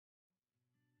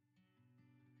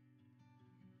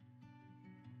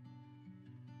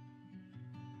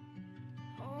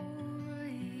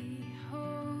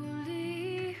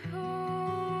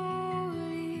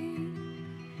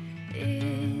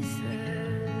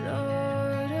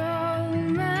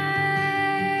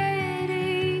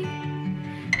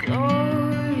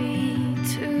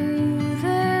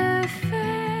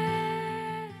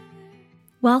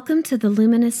Welcome to the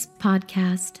Luminous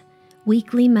podcast,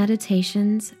 weekly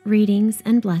meditations, readings,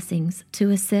 and blessings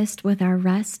to assist with our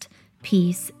rest,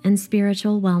 peace, and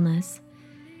spiritual wellness.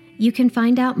 You can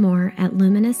find out more at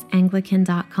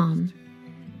luminousanglican.com.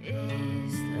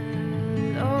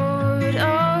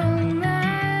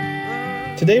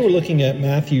 Today we're looking at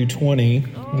Matthew 20,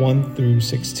 1 through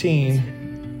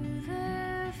 16.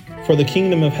 For the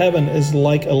kingdom of heaven is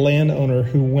like a landowner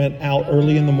who went out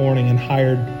early in the morning and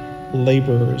hired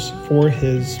laborers for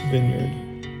his vineyard.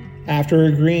 After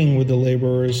agreeing with the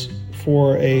laborers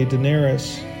for a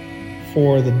denarius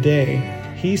for the day,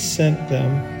 he sent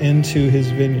them into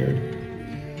his vineyard.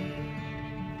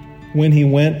 When he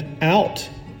went out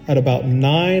at about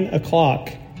 9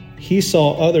 o'clock, he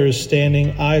saw others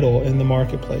standing idle in the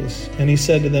marketplace, and he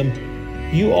said to them,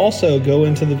 "You also go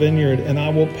into the vineyard, and I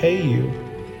will pay you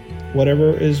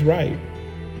whatever is right."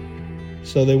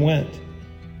 So they went.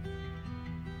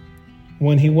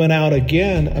 When he went out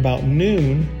again about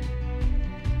noon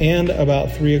and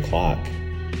about 3 o'clock,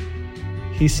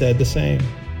 he said the same.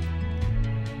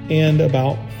 And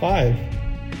about 5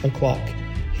 o'clock,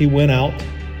 he went out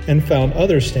and found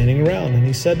others standing around, and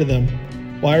he said to them,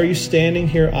 "Why are you standing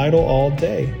here idle all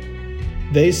day?"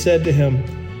 They said to him,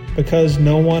 "Because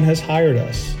no one has hired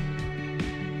us."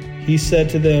 He said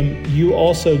to them, "You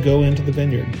also go into the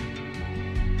vineyard."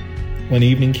 When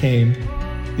evening came,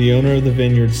 the owner of the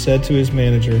vineyard said to his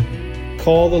manager,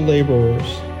 "Call the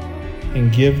laborers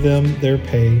and give them their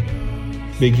pay,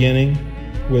 beginning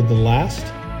with the last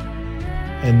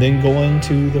and then going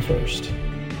to the first."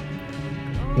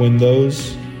 When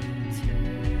those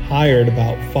hired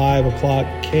about 5 o'clock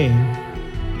came,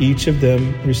 each of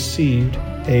them received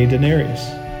a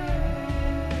denarius.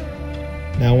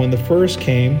 Now when the first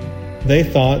came, they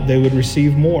thought they would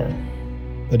receive more,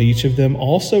 but each of them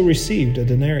also received a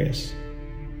denarius.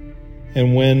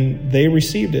 And when they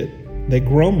received it, they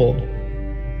grumbled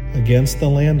against the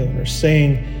landowner,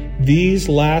 saying, "These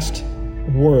last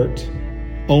worked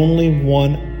only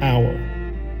 1 hour,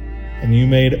 and you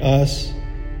made us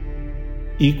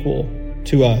equal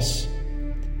to us,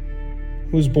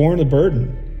 who was borne the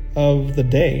burden of the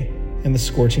day and the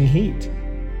scorching heat."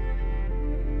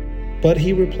 But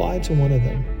he replied to one of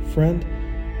them, "Friend,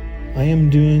 I am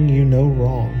doing you no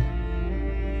wrong.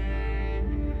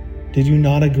 Did you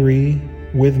not agree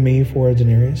with me for a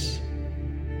denarius?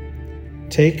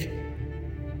 Take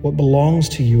what belongs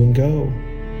to you and go.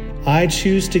 I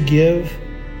choose to give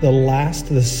the last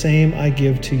the same I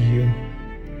give to you.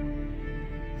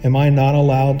 Am I not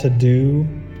allowed to do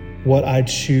what I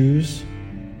choose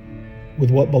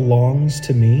with what belongs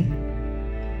to me?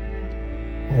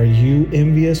 Are you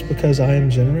envious because I am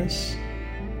generous?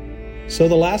 So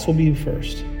the last will be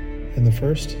first, and the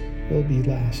first will be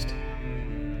last."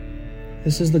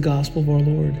 This is the gospel of our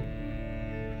Lord.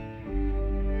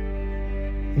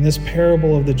 In this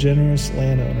parable of the generous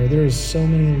landowner, there is so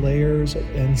many layers of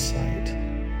insight.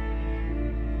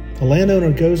 The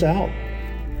landowner goes out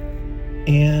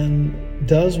and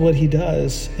does what he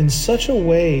does in such a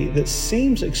way that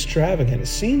seems extravagant. It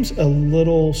seems a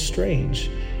little strange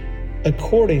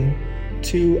according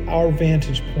to our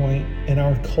vantage point and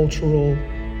our cultural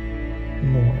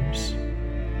norms.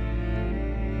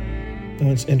 And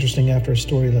it's interesting, after a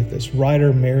story like this,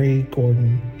 writer Mary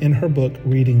Gordon, in her book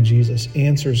Reading Jesus,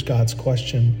 answers God's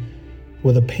question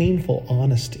with a painful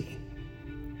honesty.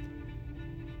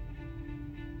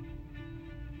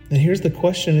 And here's the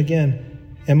question again.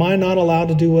 Am I not allowed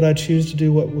to do what I choose to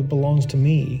do, what belongs to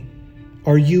me?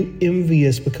 Are you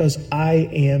envious because I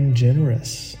am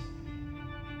generous?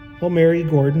 Well, Mary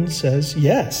Gordon says,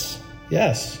 yes,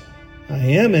 I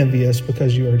am envious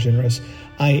because you are generous.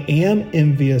 I am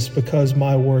envious because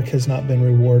my work has not been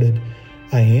rewarded.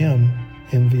 I am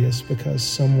envious because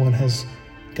someone has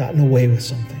gotten away with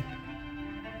something.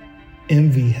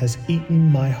 Envy has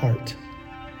eaten my heart.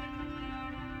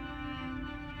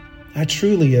 I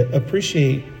truly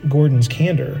appreciate Gordon's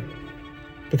candor,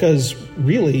 because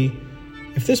really,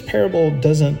 if this parable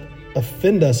doesn't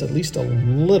offend us at least a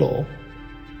little,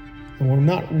 and we're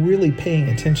not really paying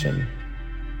attention,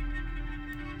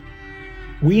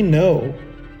 we know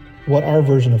what our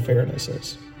version of fairness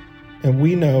is, and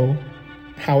we know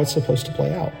how it's supposed to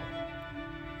play out.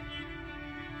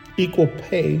 Equal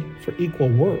pay for equal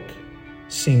work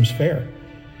seems fair.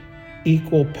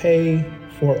 Equal pay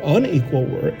for unequal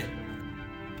work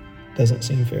doesn't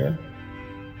seem fair.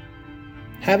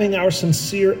 Having our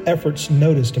sincere efforts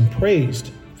noticed and praised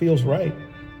feels right.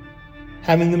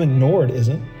 Having them ignored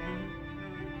isn't.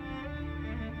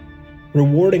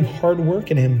 Rewarding hard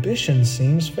work and ambition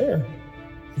seems fair.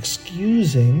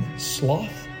 Excusing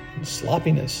sloth and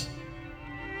sloppiness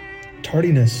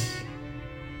Tardiness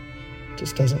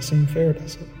just doesn't seem fair,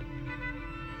 does it?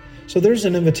 So there's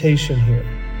an invitation here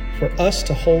for us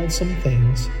to hold some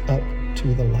things up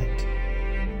to the light.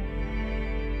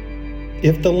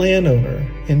 If the landowner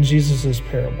in Jesus'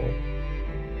 parable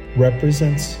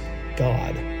represents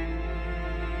God,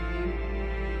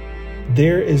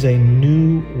 there is a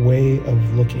new way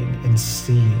of looking and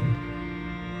seeing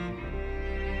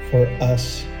for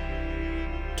us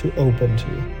to open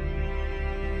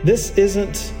to. This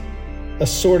isn't a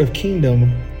sort of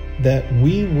kingdom that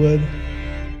we would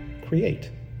create.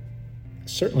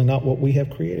 Certainly not what we have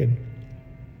created.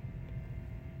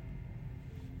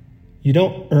 You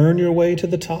don't earn your way to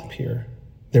the top here.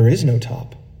 There is no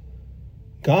top.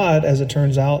 God, as it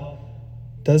turns out,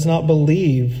 does not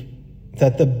believe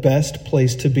that the best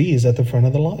place to be is at the front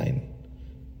of the line.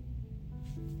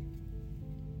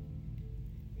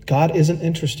 God isn't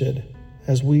interested,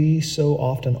 as we so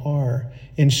often are,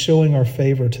 in showing our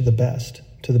favor to the best,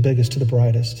 to the biggest, to the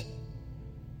brightest,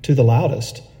 to the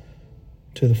loudest,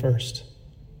 to the first.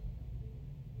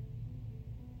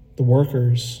 The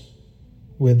workers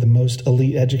with the most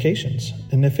elite educations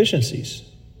and efficiencies.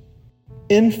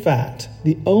 In fact,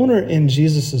 the owner in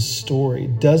Jesus' story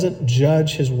doesn't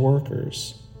judge his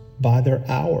workers by their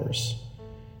hours.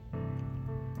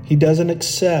 He doesn't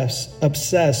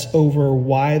obsess over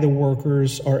why the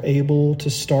workers are able to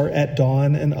start at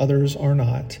dawn and others are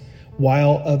not,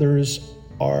 while others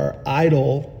are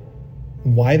idle,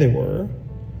 why they were.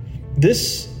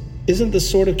 This isn't the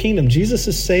sort of kingdom. Jesus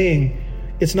is saying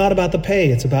it's not about the pay,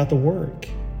 it's about the work.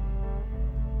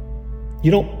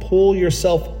 You don't pull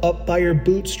yourself up by your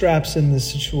bootstraps in this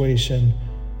situation.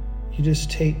 You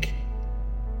just take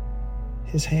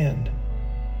his hand.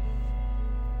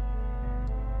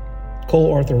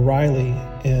 Cole Arthur Riley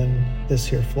in This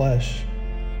Here Flesh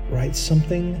writes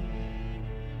something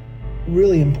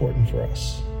really important for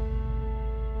us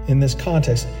in this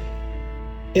context.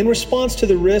 In response to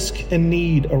the risk and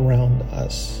need around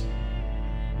us,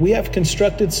 we have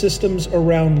constructed systems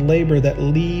around labor that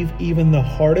leave even the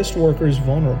hardest workers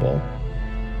vulnerable,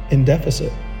 in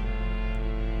deficit.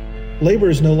 Labor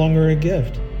is no longer a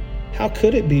gift. How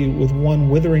could it be with one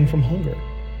withering from hunger?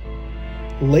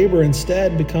 Labor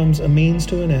instead becomes a means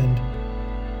to an end,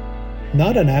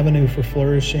 not an avenue for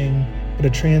flourishing, but a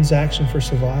transaction for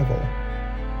survival.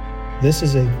 This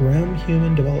is a grim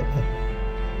human development,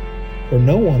 where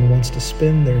no one wants to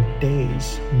spend their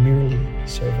days merely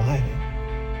surviving.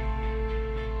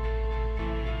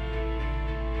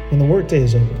 When the workday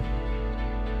is over,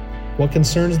 what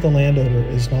concerns the landowner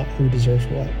is not who deserves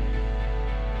what.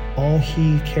 All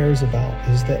he cares about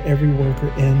is that every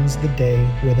worker ends the day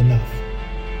with enough.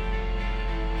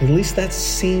 At least that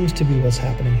seems to be what's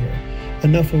happening here.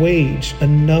 Enough wage,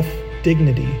 enough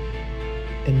dignity,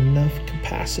 enough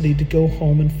capacity to go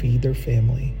home and feed their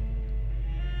family.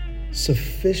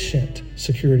 Sufficient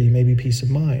security, maybe peace of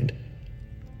mind.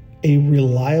 A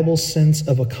reliable sense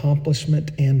of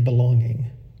accomplishment and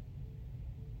belonging.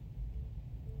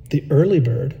 The early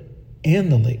bird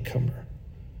and the latecomer.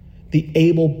 The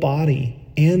able body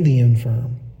and the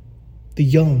infirm. The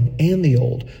young and the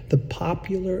old, the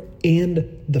popular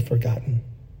and the forgotten.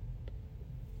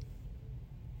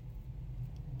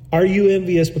 Are you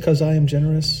envious because I am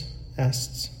generous?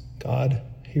 Asks God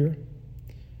here.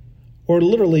 Or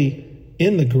literally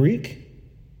in the Greek,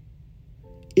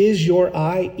 is your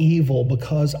eye evil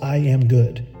because I am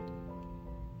good?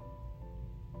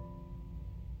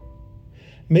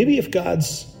 Maybe if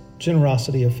God's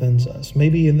generosity offends us,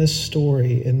 maybe in this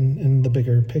story, in the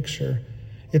bigger picture,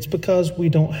 it's because we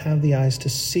don't have the eyes to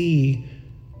see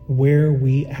where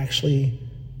we actually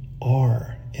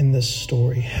are in this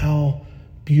story, how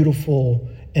beautiful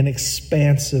and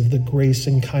expansive the grace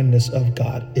and kindness of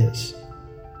God is.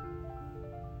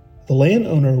 The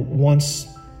landowner wants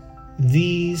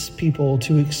these people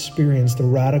to experience the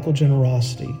radical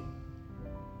generosity,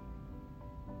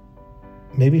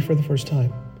 maybe for the first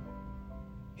time.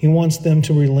 He wants them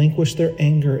to relinquish their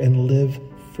anger and live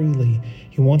freely.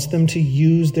 He wants them to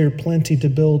use their plenty to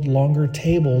build longer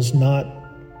tables, not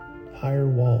higher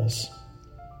walls.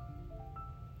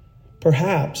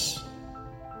 Perhaps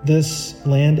this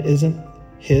land isn't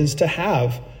his to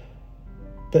have,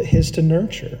 but his to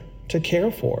nurture, to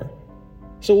care for.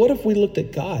 So what if we looked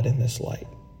at God in this light?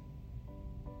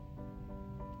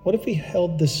 What if we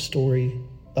held this story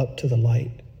up to the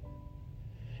light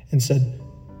and said,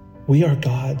 we are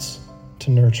God's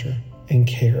to nurture and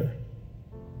care,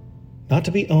 not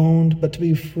to be owned, but to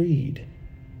be freed.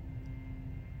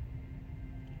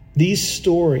 These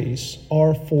stories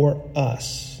are for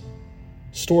us,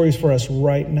 stories for us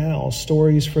right now,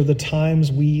 stories for the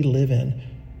times we live in.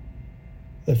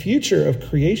 The future of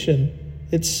creation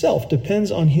itself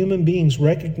depends on human beings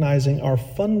recognizing our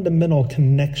fundamental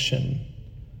connection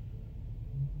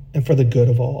and for the good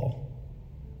of all.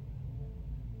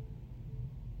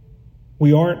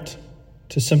 We aren't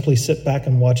to simply sit back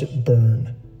and watch it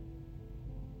burn.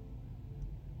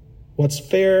 What's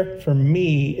fair for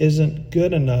me isn't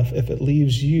good enough if it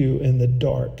leaves you in the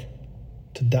dark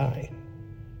to die.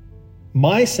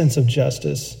 My sense of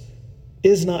justice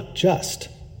is not just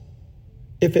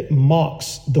if it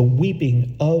mocks the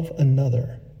weeping of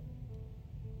another.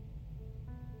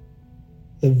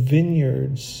 The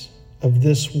vineyards of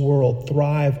this world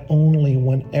thrive only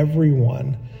when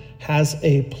everyone has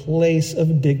a place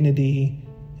of dignity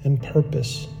and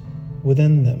purpose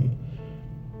within them.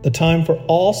 The time for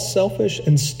all selfish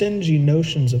and stingy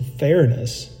notions of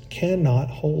fairness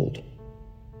cannot hold.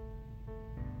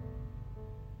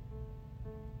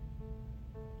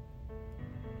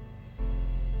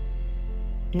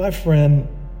 My friend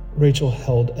Rachel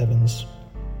Held Evans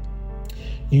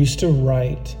used to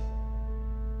write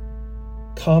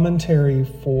commentary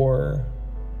for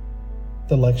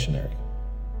the lectionary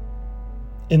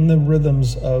in the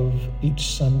rhythms of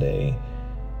each Sunday,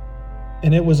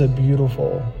 and it was a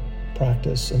beautiful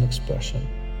practice and expression.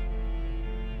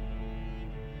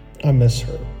 I miss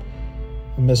her.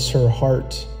 I miss her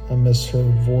heart. I miss her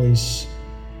voice.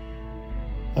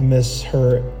 I miss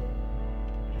her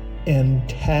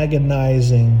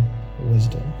antagonizing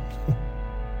wisdom.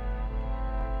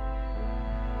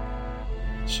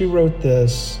 She wrote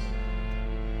this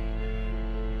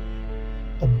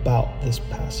about this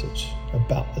passage,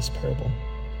 about this parable.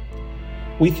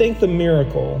 We think the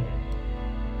miracle,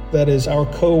 that is, our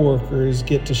co-workers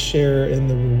get to share in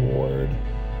the reward,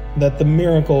 but the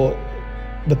miracle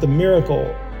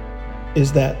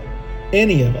is that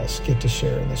any of us get to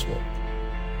share in this work.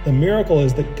 The miracle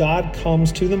is that God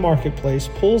comes to the marketplace,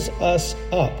 pulls us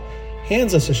up,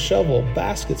 hands us a shovel,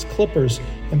 baskets, clippers,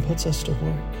 and puts us to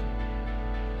work.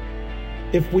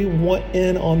 If we want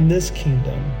in on this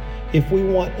kingdom, if we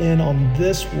want in on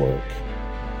this work,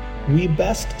 we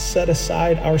best set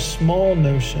aside our small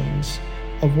notions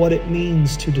of what it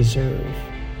means to deserve,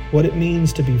 what it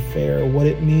means to be fair, what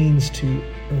it means to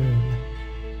earn.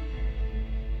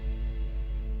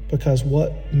 Because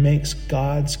what makes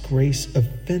God's grace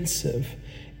offensive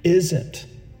isn't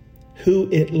who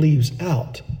it leaves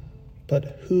out,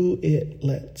 but who it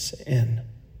lets in.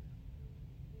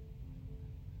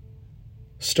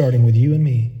 Starting with you and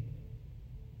me,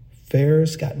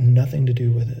 fair's got nothing to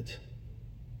do with it.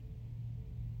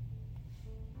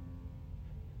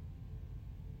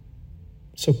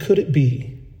 So could it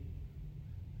be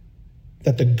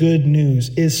that the good news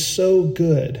is so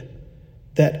good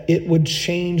that it would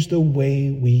change the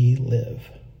way we live?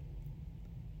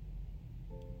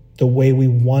 The way we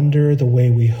wonder, the way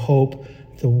we hope,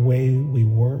 the way we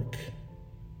work.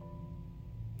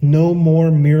 No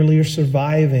more merely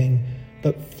surviving,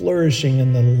 but flourishing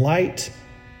in the light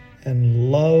and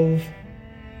love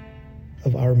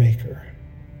of our Maker.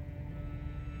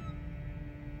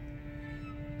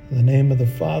 In the name of the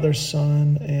Father,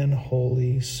 Son, and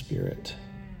Holy Spirit.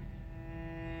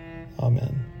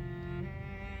 Amen.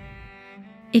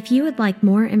 If you would like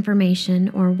more information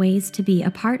or ways to be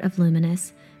a part of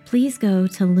Luminous, please go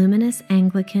to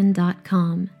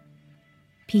luminousanglican.com.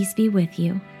 Peace be with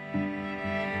you.